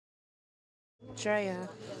Drea,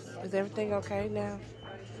 is everything okay now?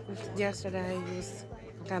 Yesterday you was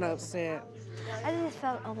kind of upset. I just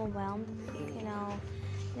felt overwhelmed,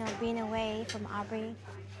 being away from Aubrey.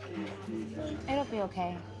 It'll be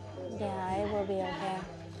okay. Yeah, it will be okay.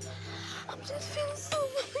 I'm just feeling so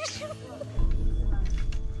emotional.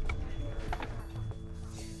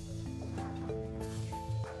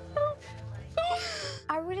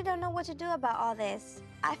 I really don't know what to do about all this.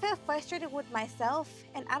 I feel frustrated with myself,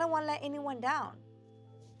 and I don't want to let anyone down.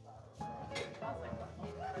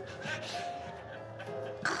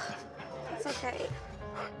 It's okay.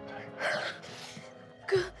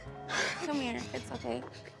 Come here. It's okay.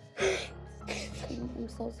 I'm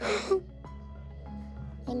so sorry.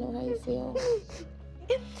 I know how you feel.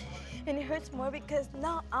 And it hurts more because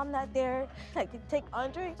now I'm not there, like, to take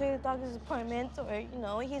Andre to the doctor's appointments,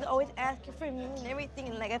 or, he's always asking for me and everything.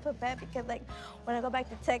 And, like, I feel bad because, like, when I go back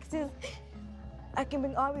to Texas, I can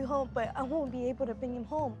bring Aubrey home, but I won't be able to bring him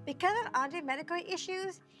home. Because of Andre's medical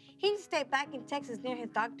issues, he needs to stay back in Texas near his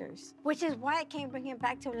doctors, which is why I can't bring him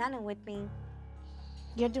back to Atlanta with me.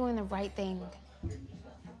 You're doing the right thing.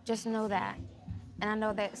 Just know that. And I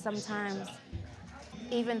know that sometimes,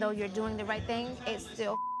 even though you're doing the right thing, it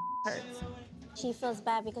still hurts. She feels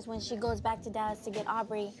bad because when she goes back to Dallas to get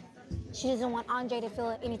Aubrey, she doesn't want Andre to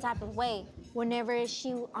feel any type of way. Whenever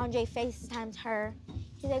Andre FaceTimes her,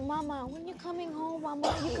 he's like, Mama, when you coming home, Mama?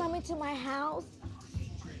 Are you coming to my house?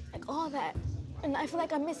 Like, all that. And I feel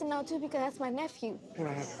like I'm missing out too because that's my nephew.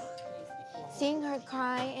 Right. Seeing her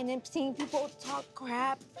cry and then seeing people talk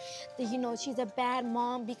crap that, she's a bad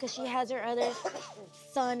mom because she has her other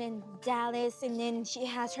son in Dallas and then she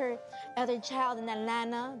has her other child in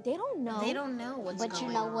Atlanta. They don't know. They don't know what's going on. But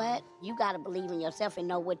you know what? You got to believe in yourself and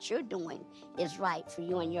know what you're doing is right for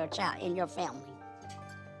you and your child and your family.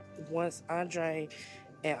 Once Andre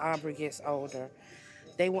and Aubrey gets older,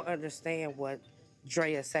 they will understand what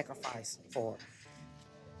Drea sacrificed for.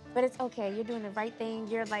 But it's okay. You're doing the right thing.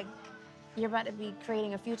 You're about to be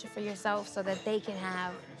creating a future for yourself so that they can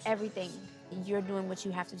have everything. You're doing what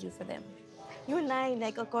you have to do for them. You and I,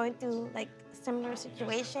 are going through, a similar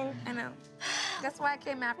situation. I know. That's why I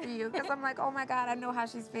came after you, because I'm like, oh my God, I know how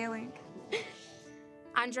she's feeling.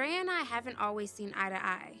 Andrea and I haven't always seen eye to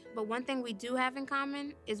eye, but one thing we do have in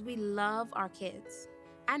common is we love our kids.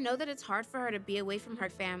 I know that it's hard for her to be away from her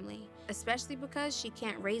family, especially because she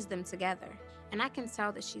can't raise them together. And I can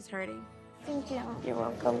tell that she's hurting. Thank you. You're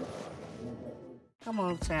welcome. Come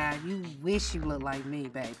on, child. You wish you looked like me,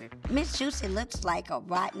 baby. Miss Juicy looks like a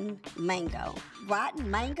rotten mango. Rotten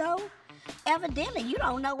mango? Evidently, you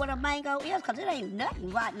don't know what a mango is because it ain't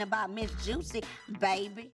nothing rotten about Miss Juicy, baby.